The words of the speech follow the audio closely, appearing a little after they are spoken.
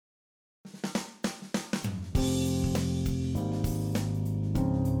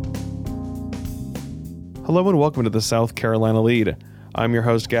Hello and welcome to the South Carolina Lead. I'm your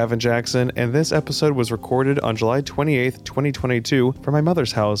host, Gavin Jackson, and this episode was recorded on July 28th, 2022 from my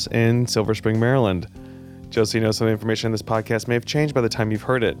mother's house in Silver Spring, Maryland. Just so you know, some of the information in this podcast may have changed by the time you've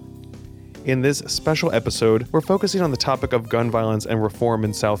heard it. In this special episode, we're focusing on the topic of gun violence and reform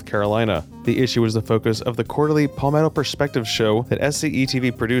in South Carolina. The issue is the focus of the quarterly Palmetto Perspective show that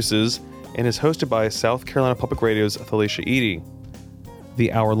SCE-TV produces and is hosted by South Carolina Public Radio's Felicia Eady.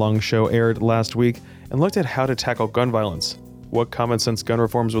 The hour-long show aired last week and looked at how to tackle gun violence, what common sense gun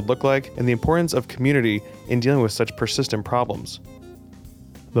reforms would look like, and the importance of community in dealing with such persistent problems.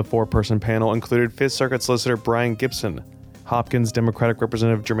 The four-person panel included Fifth Circuit Solicitor Brian Gibson, Hopkins Democratic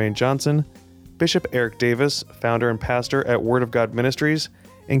Representative Jermaine Johnson, Bishop Eric Davis, founder and pastor at Word of God Ministries,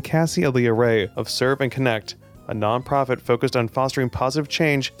 and Cassie Aaliyah Ray of Serve and Connect, a nonprofit focused on fostering positive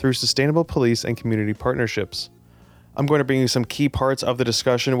change through sustainable police and community partnerships. I'm going to bring you some key parts of the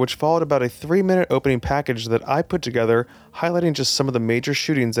discussion, which followed about a 3-minute opening package that I put together, highlighting just some of the major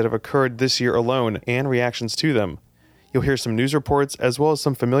shootings that have occurred this year alone and reactions to them. You'll hear some news reports as well as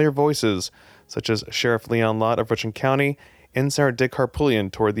some familiar voices, such as Sheriff Leon Lott of Richland County and Sarah Dick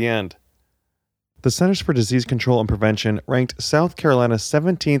Harpullian toward the end. The Centers for Disease Control and Prevention ranked South Carolina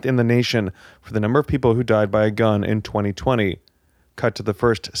 17th in the nation for the number of people who died by a gun in 2020. Cut to the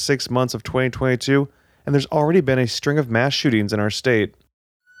first 6 months of 2022, and there's already been a string of mass shootings in our state.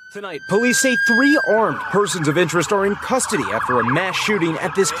 Tonight, police say 3 armed persons of interest are in custody after a mass shooting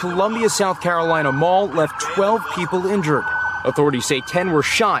at this Columbia, South Carolina mall left 12 people injured. Authorities say 10 were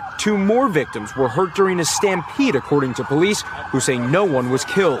shot. 2 more victims were hurt during a stampede, according to police, who say no one was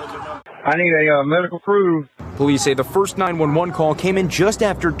killed. I need a medical crew. Police say the first 911 call came in just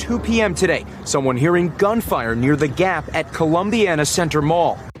after 2 p.m. today. Someone hearing gunfire near the Gap at Columbiana Center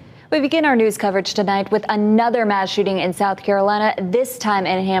Mall. We begin our news coverage tonight with another mass shooting in South Carolina, this time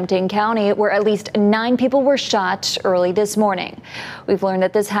in Hampton County, where at least 9 people were shot early this morning. We've learned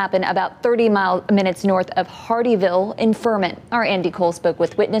that this happened about 30 minutes north of Hardeeville in Furman. Our Andy Cole spoke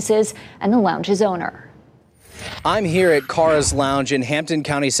with witnesses and the lounge's owner. I'm here at Cara's Lounge in Hampton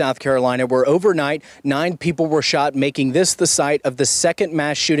County, South Carolina, where overnight 9 people were shot, making this the site of the second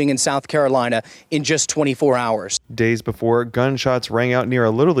mass shooting in South Carolina in just 24 hours. Days before, gunshots rang out near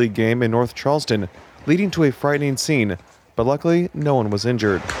a Little League game in North Charleston, leading to a frightening scene, but luckily no one was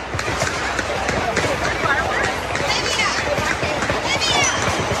injured.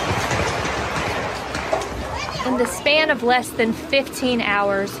 In the span of less than 15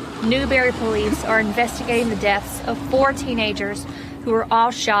 hours, Newberry police are investigating the deaths of 4 teenagers who were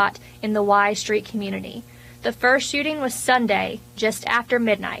all shot in the Y Street community. The first shooting was Sunday, just after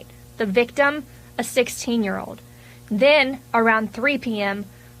midnight. The victim, a 16-year-old. Then, around 3 p.m.,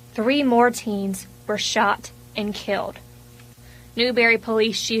 3 more teens were shot and killed. Newberry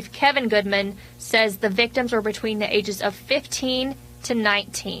Police Chief Kevin Goodman says the victims were between the ages of 15 to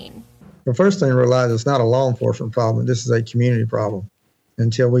 19. The first thing to realize, it's not a law enforcement problem. This is a community problem.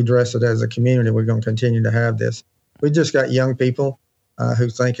 Until we address it as a community, we're going to continue to have this. We just got young people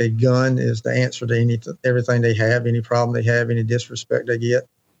who think a gun is the answer to everything they have, any problem they have, any disrespect they get.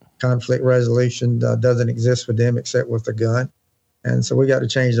 Conflict resolution doesn't exist with them except with a gun. And so we got to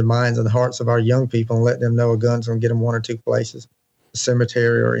change the minds and the hearts of our young people and let them know a gun's going to get them 1 or 2 places, a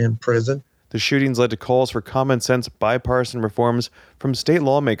cemetery or in prison. The shootings led to calls for common sense bipartisan reforms from state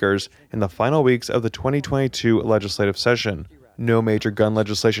lawmakers in the final weeks of the 2022 legislative session. No major gun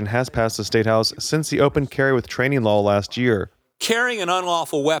legislation has passed the State House since the open carry with training law last year. Carrying an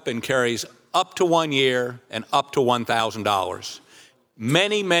unlawful weapon carries up to 1 year and up to $1,000.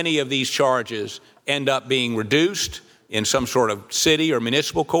 Many of these charges end up being reduced in some sort of city or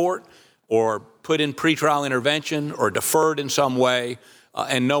municipal court or put in pretrial intervention or deferred in some way.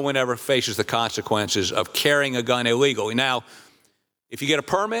 And no one ever faces the consequences of carrying a gun illegally. Now, if you get a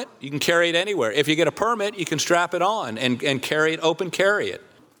permit, you can carry it anywhere. If you get a permit, you can strap it on and carry it, open carry it.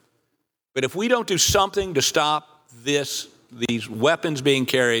 But if we don't do something to stop these weapons being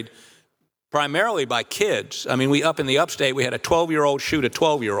carried primarily by kids, I mean, we up in the upstate, we had a 12-year-old shoot a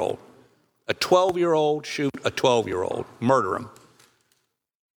 12-year-old. A 12-year-old shoot a 12-year-old, murder him.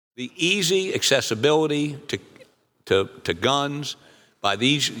 The easy accessibility to guns by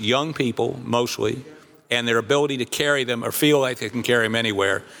these young people, mostly, and their ability to carry them or feel like they can carry them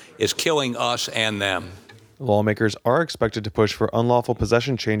anywhere is killing us and them. Lawmakers are expected to push for unlawful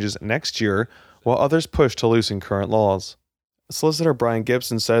possession changes next year, while others push to loosen current laws. Solicitor Brian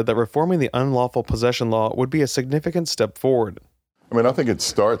Gibson said that reforming the unlawful possession law would be a significant step forward. I mean, I think it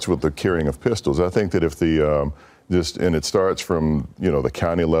starts with the carrying of pistols. I think that if the and it starts from, the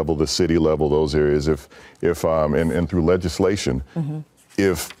county level, the city level, those areas, and through legislation,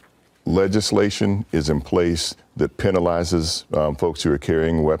 if legislation is in place that penalizes folks who are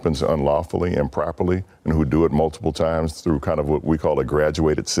carrying weapons unlawfully, improperly, and who do it multiple times through kind of what we call a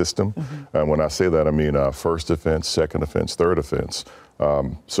graduated system. When I say that, I mean first offense, second offense, third offense.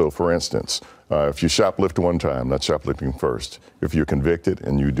 So for instance, if you shoplift one time, that's shoplifting first. If you're convicted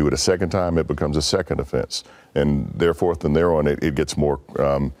and you do it a second time, it becomes a second offense. And therefore, from there on, it gets more,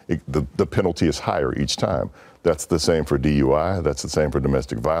 the penalty is higher each time. That's the same for DUI. That's the same for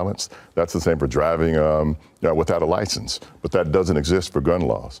domestic violence. That's the same for driving without a license. But that doesn't exist for gun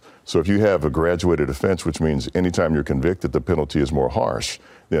laws. So if you have a graduated offense, which means anytime you're convicted, the penalty is more harsh,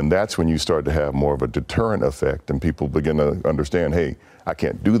 then that's when you start to have more of a deterrent effect and people begin to understand, hey, I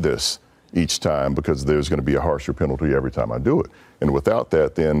can't do this each time because there's going to be a harsher penalty every time I do it. And without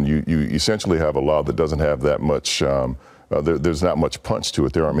that, then you essentially have a law that doesn't have that much, there's not much punch to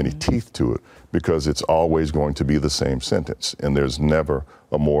it. There aren't many teeth to it because it's always going to be the same sentence. And there's never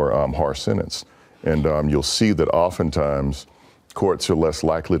a more harsh sentence. And you'll see that oftentimes courts are less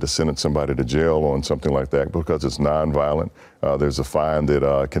likely to sentence somebody to jail on something like that because it's nonviolent. There's a fine that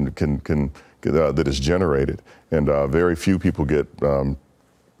that is generated, and very few people get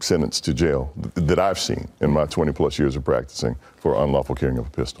sentenced to jail that I've seen in my 20 plus years of practicing for unlawful carrying of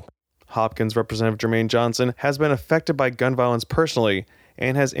a pistol. Hopkins Representative Jermaine Johnson has been affected by gun violence personally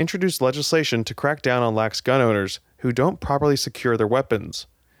and has introduced legislation to crack down on lax gun owners who don't properly secure their weapons.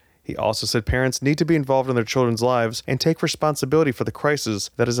 He also said parents need to be involved in their children's lives and take responsibility for the crisis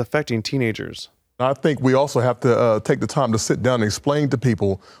that is affecting teenagers. I think we also have to take the time to sit down and explain to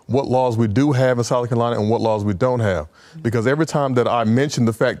people what laws we do have in South Carolina and what laws we don't have. Because every time that I mention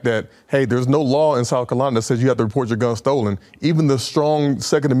the fact that, hey, there's no law in South Carolina that says you have to report your gun stolen, even the strong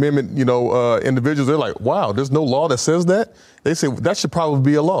Second Amendment, individuals, they're like, wow, there's no law that says that? They say that should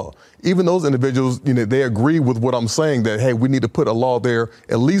probably be a law. Even those individuals, they agree with what I'm saying that, hey, we need to put a law there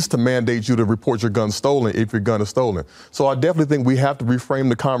at least to mandate you to report your gun stolen if your gun is stolen. So I definitely think we have to reframe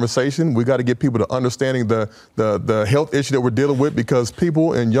the conversation. We got to get people to understanding the health issue that we're dealing with because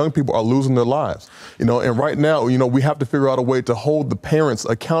people and young people are losing their lives. And right now, we have to figure out a way to hold the parents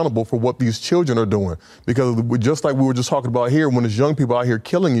accountable for what these children are doing. Because just like we were just talking about here, when there's young people out here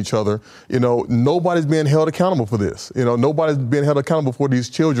killing each other, nobody's being held accountable for this. Nobody's being held accountable for these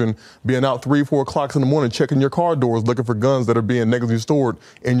children being out 3-4 o'clock in the morning, checking your car doors, looking for guns that are being negligently stored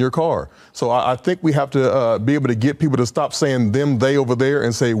in your car. So I think we have to be able to get people to stop saying them, they over there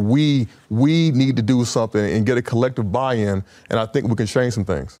and say we need to do something and get a collective buy-in. And I think we can change some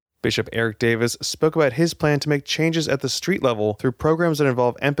things. Bishop Eric Davis spoke about his plan to make changes at the street level through programs that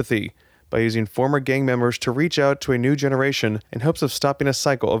involve empathy by using former gang members to reach out to a new generation in hopes of stopping a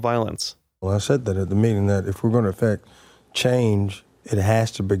cycle of violence. Well, I said that at the meeting that if we're going to affect change, it has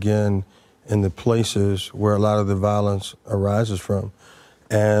to begin in the places where a lot of the violence arises from.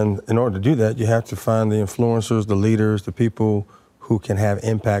 And in order to do that, you have to find the influencers, the leaders, the people who can have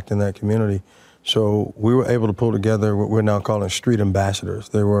impact in that community. So we were able to pull together what we're now calling street ambassadors.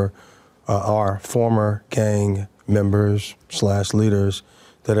 They were our former gang members / leaders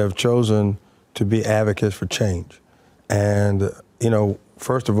that have chosen to be advocates for change. And,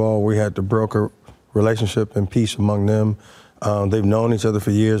 first of all, we had to broker relationship and peace among them. They've known each other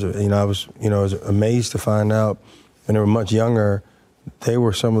for years. I was amazed to find out when they were much younger, they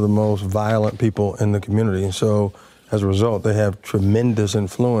were some of the most violent people in the community. And so as a result, they have tremendous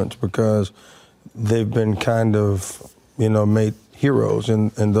influence because they've been kind of, made heroes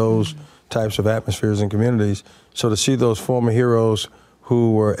in those types of atmospheres and communities. So to see those former heroes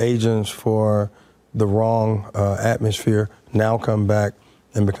who were agents for the wrong atmosphere now come back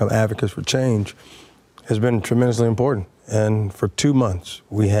and become advocates for change has been tremendously important. And for 2 months,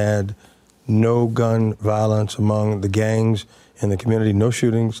 we had no gun violence among the gangs in the community, no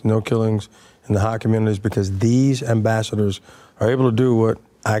shootings, no killings in the high communities, because these ambassadors are able to do what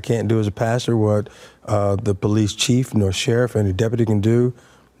I can't do as a pastor, what the police chief, nor sheriff, any deputy can do.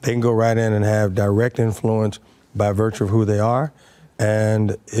 They can go right in and have direct influence by virtue of who they are.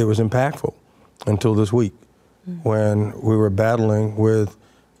 And it was impactful until this week when we were battling with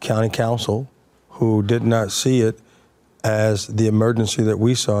county council who did not see it as the emergency that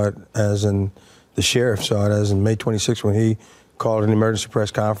we saw it as, and the sheriff saw it as in May 26th when he called an emergency press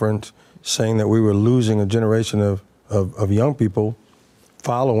conference saying that we were losing a generation of young people.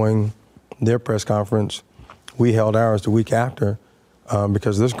 Following their press conference, we held ours the week after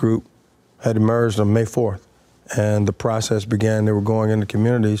because this group had emerged on May 4th. And the process began. They were going into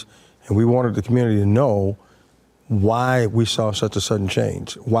communities, and we wanted the community to know why we saw such a sudden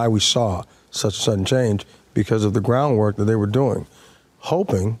change, because of the groundwork that they were doing,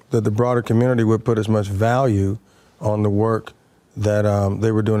 hoping that the broader community would put as much value on the work that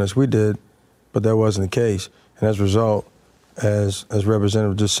they were doing as we did, but that wasn't the case. And as a result, as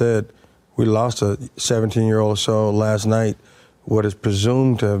Representative just said, we lost a 17-year-old or so last night, what is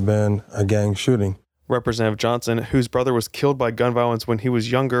presumed to have been a gang shooting. Representative Johnson, whose brother was killed by gun violence when he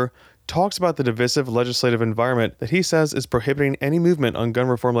was younger, talks about the divisive legislative environment that he says is prohibiting any movement on gun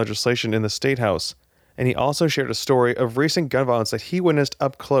reform legislation in the State House. And he also shared a story of recent gun violence that he witnessed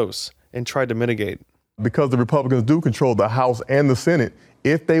up close and tried to mitigate. Because the Republicans do control the House and the Senate,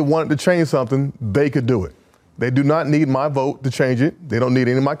 if they wanted to change something, they could do it. They do not need my vote to change it. They don't need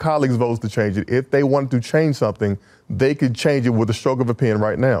any of my colleagues' votes to change it. If they wanted to change something, they could change it with a stroke of a pen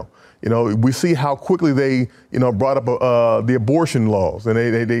right now. We see how quickly they, brought up the abortion laws, and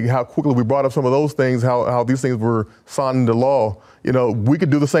they how quickly we brought up some of those things, how these things were signed into law. We could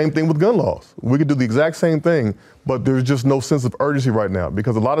do the same thing with gun laws. We could do the exact same thing, but there's just no sense of urgency right now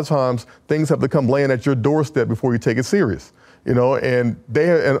because a lot of times things have to come laying at your doorstep before you take it serious. And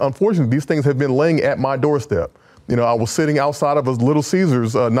unfortunately, these things have been laying at my doorstep. I was sitting outside of a Little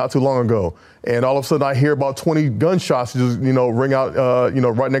Caesars not too long ago, and all of a sudden I hear about 20 gunshots just, ring out,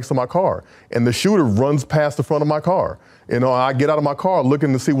 right next to my car. And the shooter runs past the front of my car. I get out of my car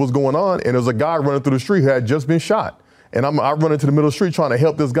looking to see what's going on, and there's a guy running through the street who had just been shot. And I run into the middle of the street trying to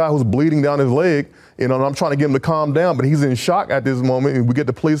help this guy who's bleeding down his leg, and I'm trying to get him to calm down, but he's in shock at this moment. And we get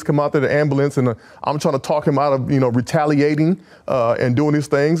the police come out there, the ambulance, and I'm trying to talk him out of, retaliating and doing these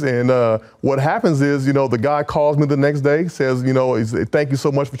things. And what happens is, the guy calls me the next day, says, thank you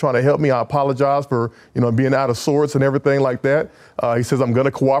so much for trying to help me. I apologize for, being out of sorts and everything like that. He says, I'm going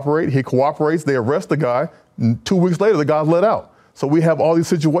to cooperate. He cooperates. They arrest the guy. 2 weeks later, the guy's let out. So we have all these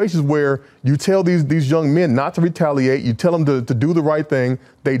situations where you tell these young men not to retaliate. You tell them to do the right thing.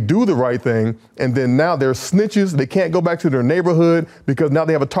 They do the right thing. And then now they're snitches. They can't go back to their neighborhood because now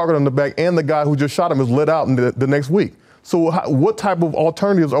they have a target on the back and the guy who just shot him is let out in the next week. So what type of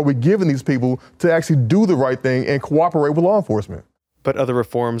alternatives are we giving these people to actually do the right thing and cooperate with law enforcement? But other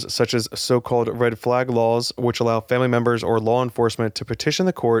reforms, such as so-called red flag laws, which allow family members or law enforcement to petition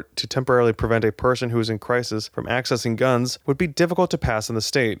the court to temporarily prevent a person who is in crisis from accessing guns, would be difficult to pass in the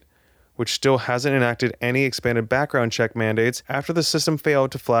state, which still hasn't enacted any expanded background check mandates after the system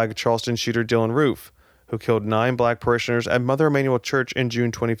failed to flag Charleston shooter Dylan Roof, who killed 9 black parishioners at Mother Emanuel Church in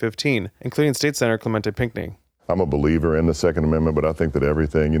June 2015, including State Senator Clemente Pinckney. I'm a believer in the Second Amendment, but I think that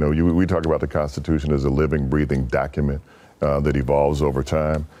everything, we talk about the Constitution as a living, breathing document that evolves over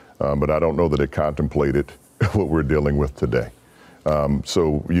time, but I don't know that it contemplated what we're dealing with today.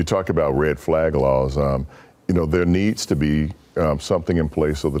 So you talk about red flag laws, there needs to be something in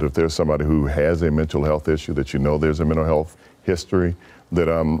place so that if there's somebody who has a mental health issue, that there's a mental health history,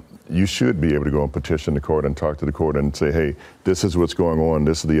 that you should be able to go and petition the court and talk to the court and say, hey, this is what's going on,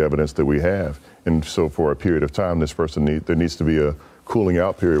 this is the evidence that we have. And so for a period of time, this person there needs to be a cooling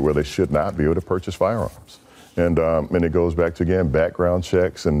out period where they should not be able to purchase firearms. And it goes back to, again, background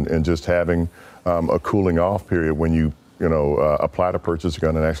checks and just having a cooling off period when you apply to purchase a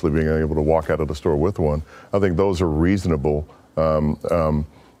gun and actually being able to walk out of the store with one. I think those are reasonable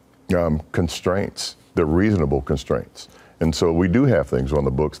constraints. They're reasonable constraints. And so we do have things on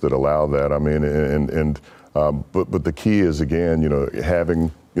the books that allow that. But the key is, again,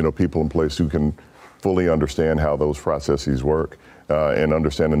 having, people in place who can fully understand how those processes work and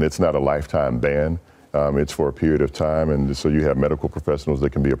understanding it's not a lifetime ban. It's for a period of time, and so you have medical professionals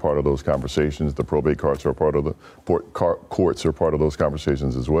that can be a part of those conversations. The probate courts are a part of courts are part of those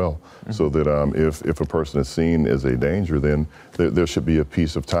conversations as well. Mm-hmm. So that if a person is seen as a danger, then there should be a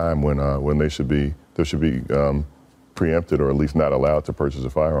piece of time when there should be preempted or at least not allowed to purchase a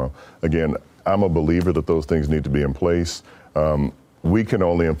firearm. Again, I'm a believer that those things need to be in place. We can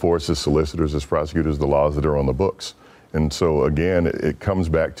only enforce as solicitors, as prosecutors, the laws that are on the books. And so again, it comes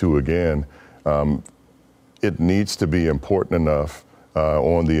back to it needs to be important enough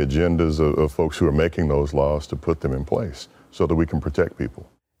on the agendas of folks who are making those laws to put them in place so that we can protect people.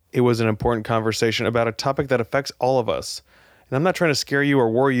 It was an important conversation about a topic that affects all of us. And I'm not trying to scare you or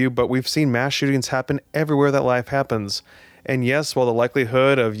worry you, but we've seen mass shootings happen everywhere that life happens. And yes, while the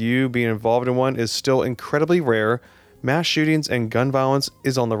likelihood of you being involved in one is still incredibly rare, mass shootings and gun violence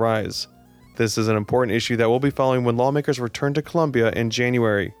is on the rise. This is an important issue that we'll be following when lawmakers return to Columbia in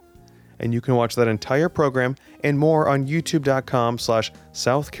January. And you can watch that entire program and more on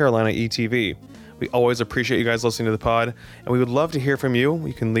youtube.com/South Carolina ETV. We always appreciate you guys listening to the pod, and we would love to hear from you.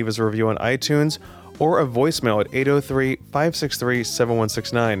 You can leave us a review on iTunes or a voicemail at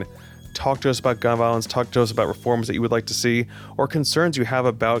 803-563-7169. Talk to us about gun violence, talk to us about reforms that you would like to see, or concerns you have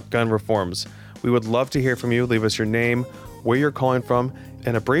about gun reforms. We would love to hear from you. Leave us your name, where you're calling from,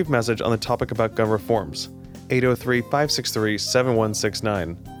 and a brief message on the topic about gun reforms.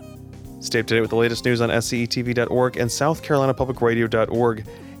 803-563-7169. Stay up to date with the latest news on scetv.org and southcarolinapublicradio.org.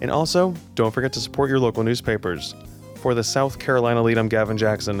 And also, don't forget to support your local newspapers. For the South Carolina Lead, I'm Gavin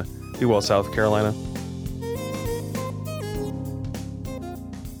Jackson. Be well, South Carolina.